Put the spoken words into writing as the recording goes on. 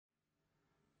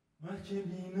How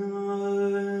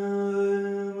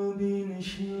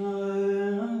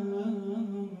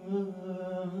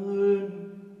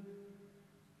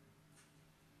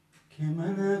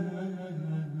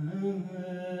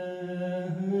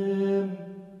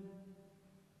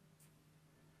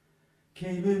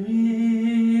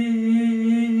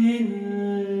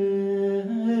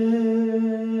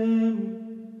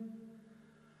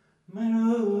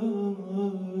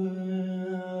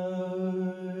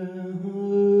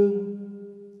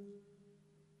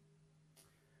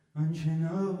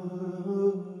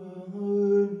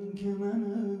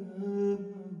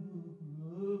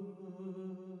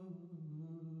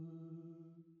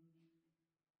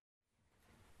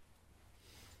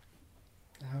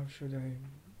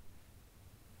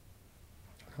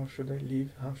should I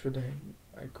live? How should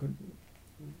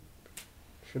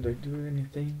should I do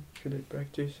anything? Should I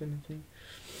practice anything?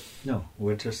 No,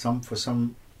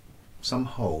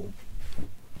 somehow.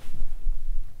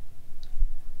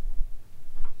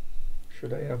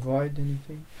 Should I avoid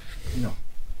anything? No.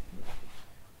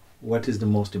 What is the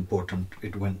most important?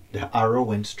 The arrow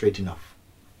went straight enough,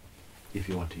 if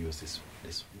you want to use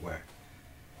this word.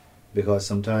 Because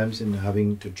sometimes in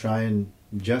having to try and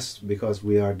just because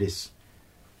we are this,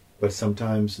 but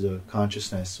sometimes the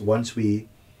consciousness, once we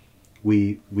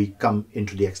come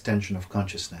into the extension of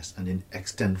consciousness and then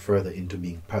extend further into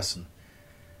being person,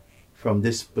 from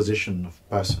this position of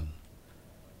person,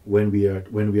 when we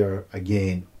are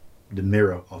again, the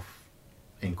mirror of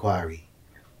inquiry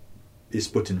is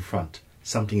put in front.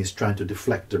 Something is trying to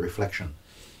deflect the reflection.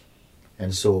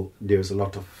 And so there's a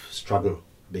lot of struggle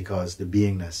because the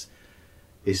beingness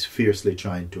is fiercely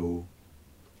trying to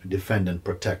defend and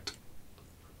protect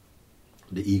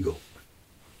the ego.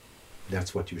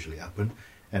 That's what usually happens.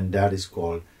 And that is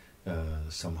called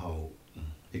somehow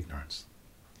ignorance.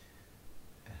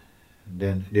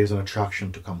 Then there's an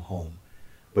attraction to come home.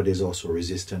 But there's also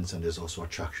resistance and there's also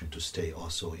attraction to stay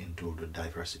also into the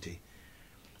diversity.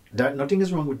 Nothing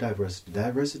is wrong with diversity.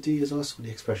 Diversity is also the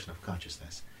expression of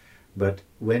consciousness. But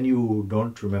when you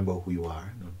don't remember who you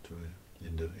are,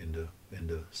 in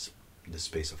the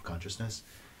space of consciousness,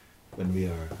 when we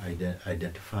are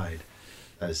identified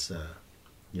as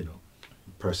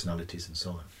personalities and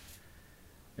so on,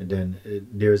 and then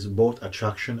there's both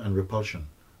attraction and repulsion.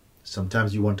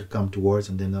 Sometimes you want to come towards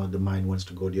and then the mind wants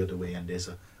to go the other way and there's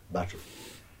a battle.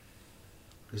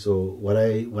 So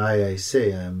why I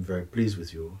say I am very pleased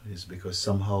with you is because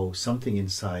somehow something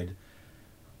inside,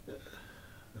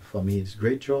 for me it's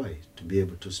great joy to be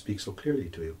able to speak so clearly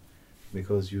to you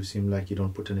because you seem like you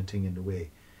don't put anything in the way.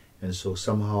 And so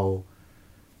somehow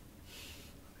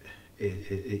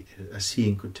a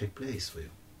seeing could take place for you.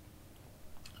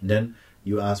 And then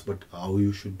you ask what how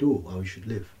you should do, how you should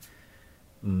live.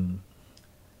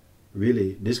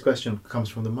 Really, this question comes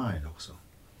from the mind also,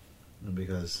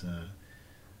 because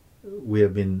we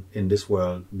have been in this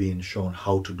world being shown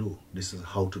how to do. This is a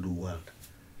how to do world,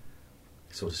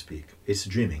 so to speak. It's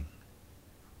dreaming,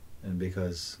 and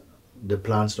because the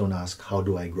plants don't ask how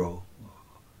do I grow,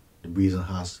 the breeze don't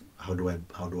ask how do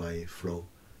I flow,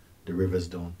 the rivers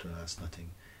don't ask nothing.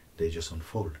 They just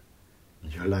unfold.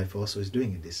 And your life also is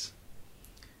doing this,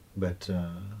 but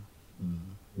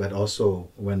also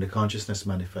when the consciousness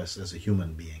manifests as a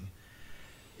human being,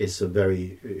 it's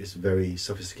very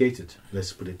sophisticated,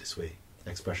 let's put it this way,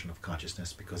 expression of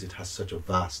consciousness because it has such a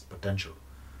vast potential.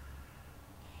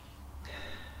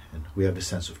 And we have the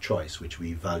sense of choice, which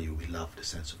we value, we love the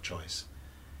sense of choice.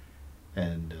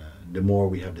 And the more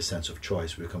we have the sense of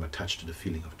choice, we become attached to the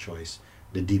feeling of choice,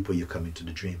 the deeper you come into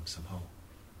the dream somehow.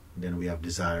 And then we have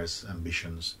desires,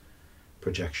 ambitions,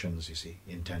 projections, you see,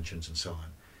 intentions and so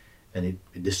on. And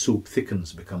the soup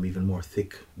thickens, become even more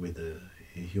thick with the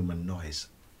human noise.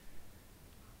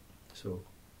 So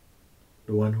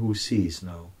the one who sees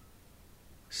now,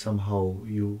 somehow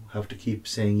you have to keep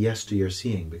saying yes to your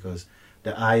seeing because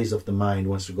the eyes of the mind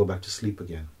wants to go back to sleep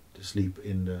again, to sleep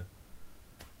in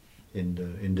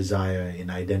desire, in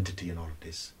identity and all of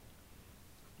this.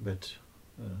 But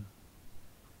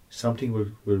something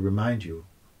will remind you,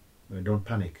 don't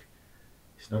panic.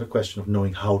 It's not a question of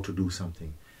knowing how to do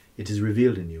something. It is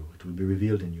revealed in you. It will be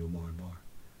revealed in you more and more.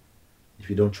 If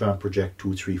you don't try and project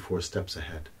 2, 3, 4 steps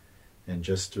ahead and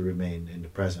just to remain in the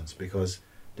presence, because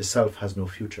the self has no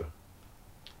future.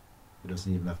 It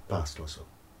doesn't even have past also.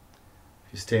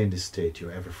 If you stay in this state,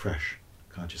 you're ever fresh.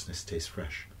 Consciousness stays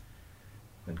fresh.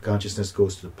 When consciousness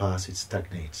goes to the past, it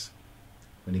stagnates.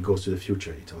 When it goes to the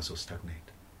future, it also stagnates.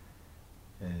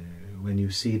 When you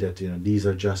see that these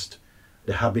are just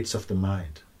the habits of the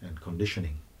mind and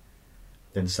conditioning,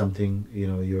 then something,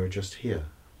 you're just here.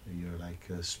 You're like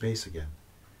space again.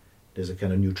 There's a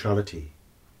kind of neutrality.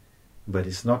 But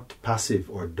it's not passive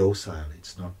or docile.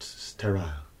 It's not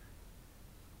sterile.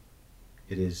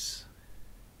 It's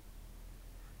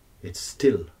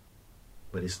still,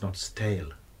 but it's not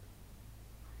stale.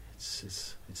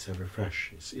 It's ever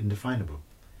fresh. It's indefinable.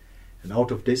 And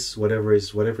out of this, whatever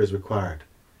is required,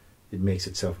 it makes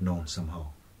itself known somehow.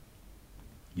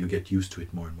 You get used to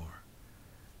it more and more.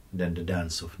 Then the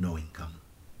dance of knowing comes.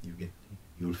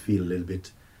 You'll feel a little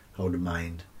bit how the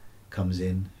mind comes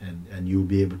in, and you'll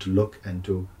be able to look and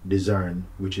to discern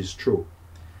which is true.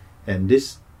 And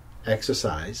this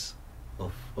exercise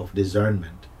of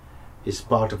discernment is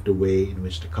part of the way in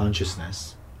which the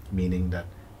consciousness, meaning that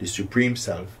the Supreme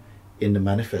Self in the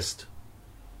manifest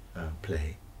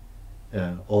play,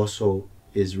 also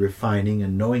is refining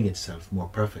and knowing itself more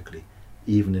perfectly,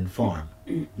 even in form,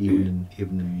 even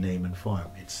in name and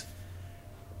form.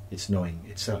 It's knowing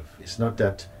itself. It's not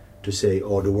that to say,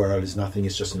 oh, the world is nothing,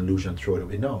 it's just an illusion, throw it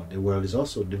away. No, the world is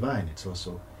also divine, it's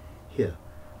also here.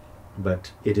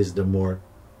 But it is the more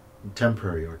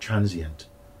temporary or transient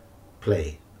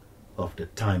play of the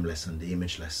timeless and the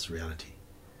imageless reality.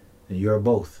 And you are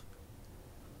both.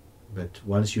 But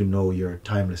once you know your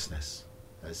timelessness,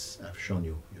 as I've shown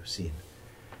you, you've seen,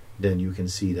 then you can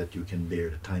see that you can bear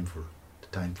the timeful. The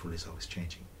timeful is always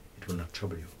changing. It will not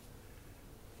trouble you.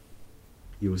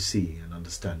 You will see and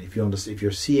understand. If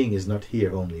your seeing is not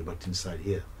here only, but inside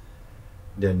here,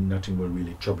 then nothing will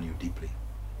really trouble you deeply,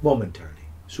 momentarily,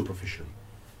 superficially.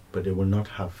 But it will not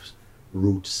have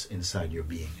roots inside your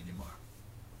being anymore.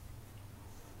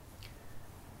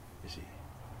 You see.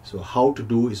 So how to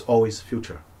do is always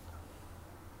future.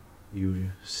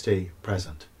 You stay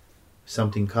present. If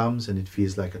something comes and it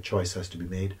feels like a choice has to be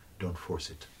made, don't force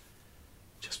it.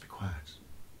 Just be quiet.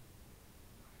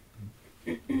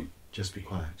 Just be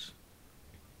quiet.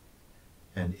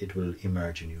 And it will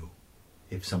emerge in you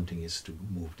if something is to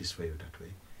move this way or that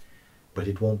way. But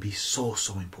it won't be so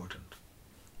important,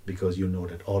 because you know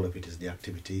that all of it is the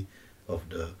activity of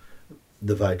the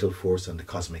vital force and the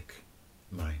cosmic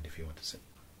mind, if you want to say.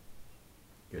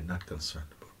 You're not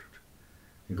concerned about it.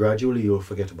 And gradually you'll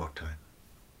forget about time.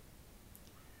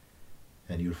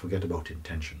 And you'll forget about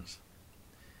intentions.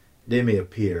 They may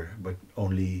appear, but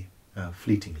only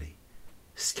fleetingly,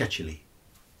 sketchily.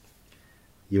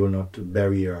 You will not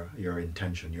bury your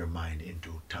intention, your mind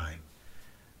into time.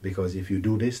 Because if you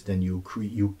do this, then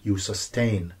you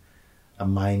sustain a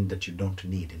mind that you don't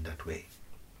need in that way.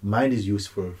 Mind is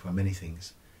useful for many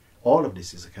things. All of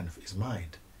this is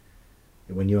mind.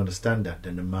 And when you understand that,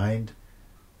 then the mind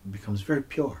becomes very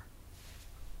pure.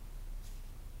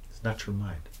 It's natural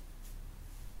mind.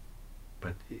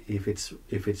 But if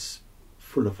it's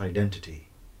full of identity,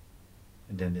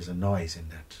 and then there's a noise in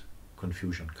that,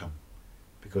 confusion come,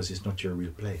 because it's not your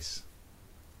real place.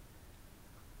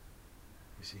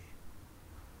 You see.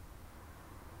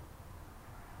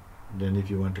 And then if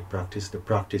you want to practice, the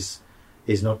practice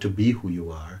is not to be who you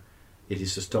are, it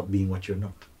is to stop being what you're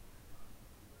not.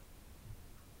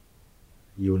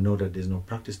 You will know that there's no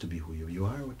practice to be who you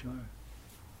are. What you are.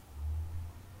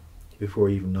 Before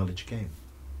even knowledge came.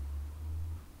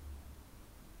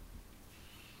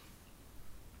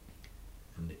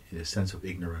 And the sense of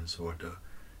ignorance or the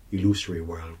illusory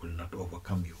world will not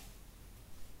overcome you.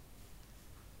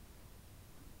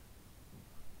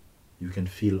 You can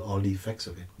feel all the effects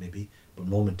of it, maybe, but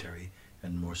momentary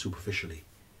and more superficially.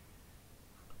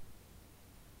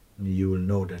 You will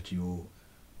know that you,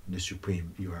 the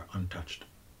Supreme, you are untouched,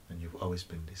 and you've always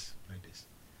been this, like this.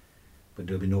 But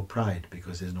there'll be no pride,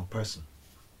 because there's no person.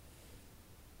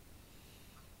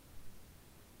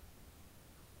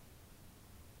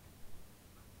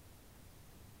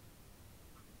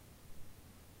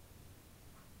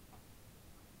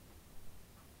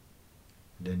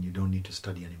 Then you don't need to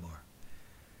study anymore.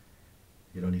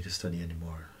 You don't need to study any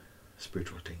more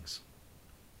spiritual things.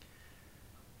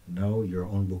 Now your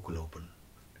own book will open.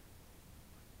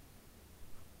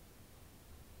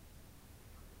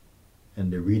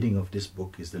 And the reading of this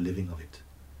book is the living of it.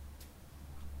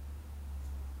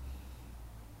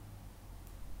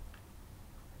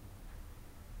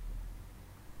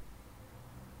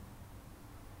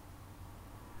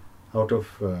 Out of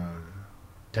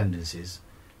tendencies,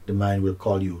 the mind will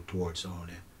call you towards,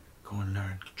 go and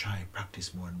learn, try,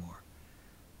 practice more and more,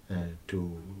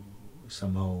 to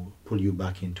somehow pull you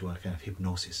back into a kind of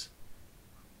hypnosis,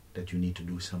 that you need to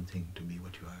do something to be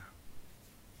what you are.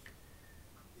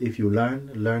 If you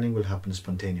learn, learning will happen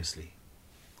spontaneously,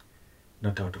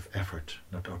 not out of effort,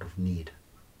 not out of need.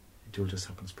 It will just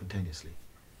happen spontaneously.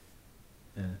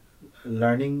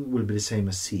 Learning will be the same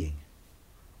as seeing.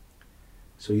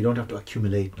 So you don't have to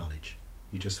accumulate knowledge.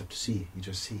 You just have to see. You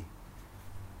just see.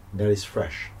 that is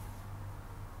fresh.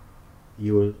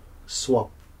 You will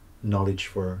swap knowledge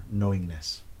for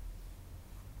knowingness.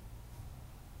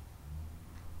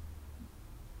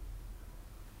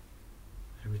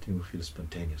 Everything will feel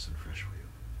spontaneous and fresh for you.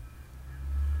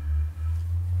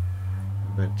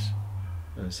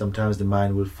 But sometimes the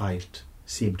mind will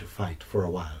seem to fight for a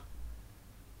while,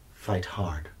 fight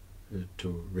hard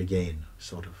to regain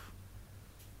sort of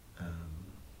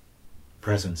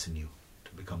presence in you,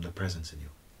 to become the presence in you.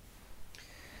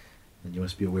 And you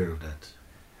must be aware of that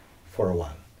for a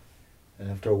while.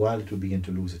 And after a while it will begin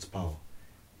to lose its power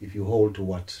if you hold to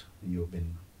what you've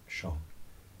been shown.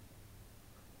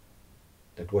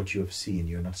 That what you have seen,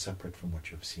 you're not separate from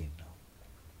what you have seen now.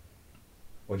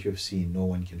 What you have seen, no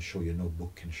one can show you, no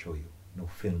book can show you, no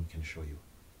film can show you.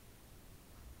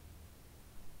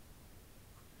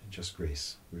 And just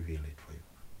grace reveal it for you.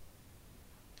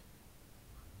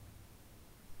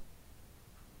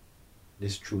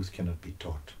 This truth cannot be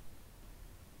taught.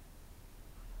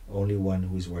 Only one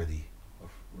who is worthy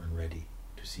of and ready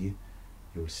to see it,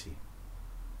 you will see.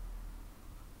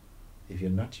 If you're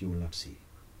not, you will not see.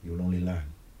 You will only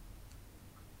learn.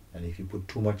 And if you put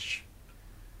too much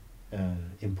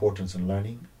importance on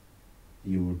learning,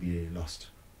 you will be lost.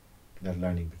 That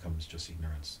learning becomes just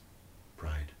ignorance,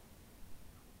 pride.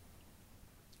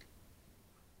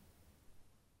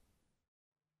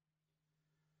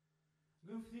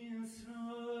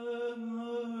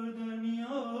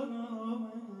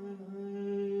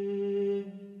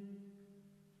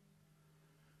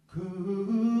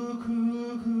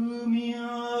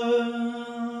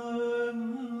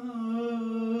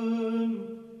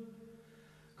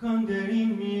 Kanderi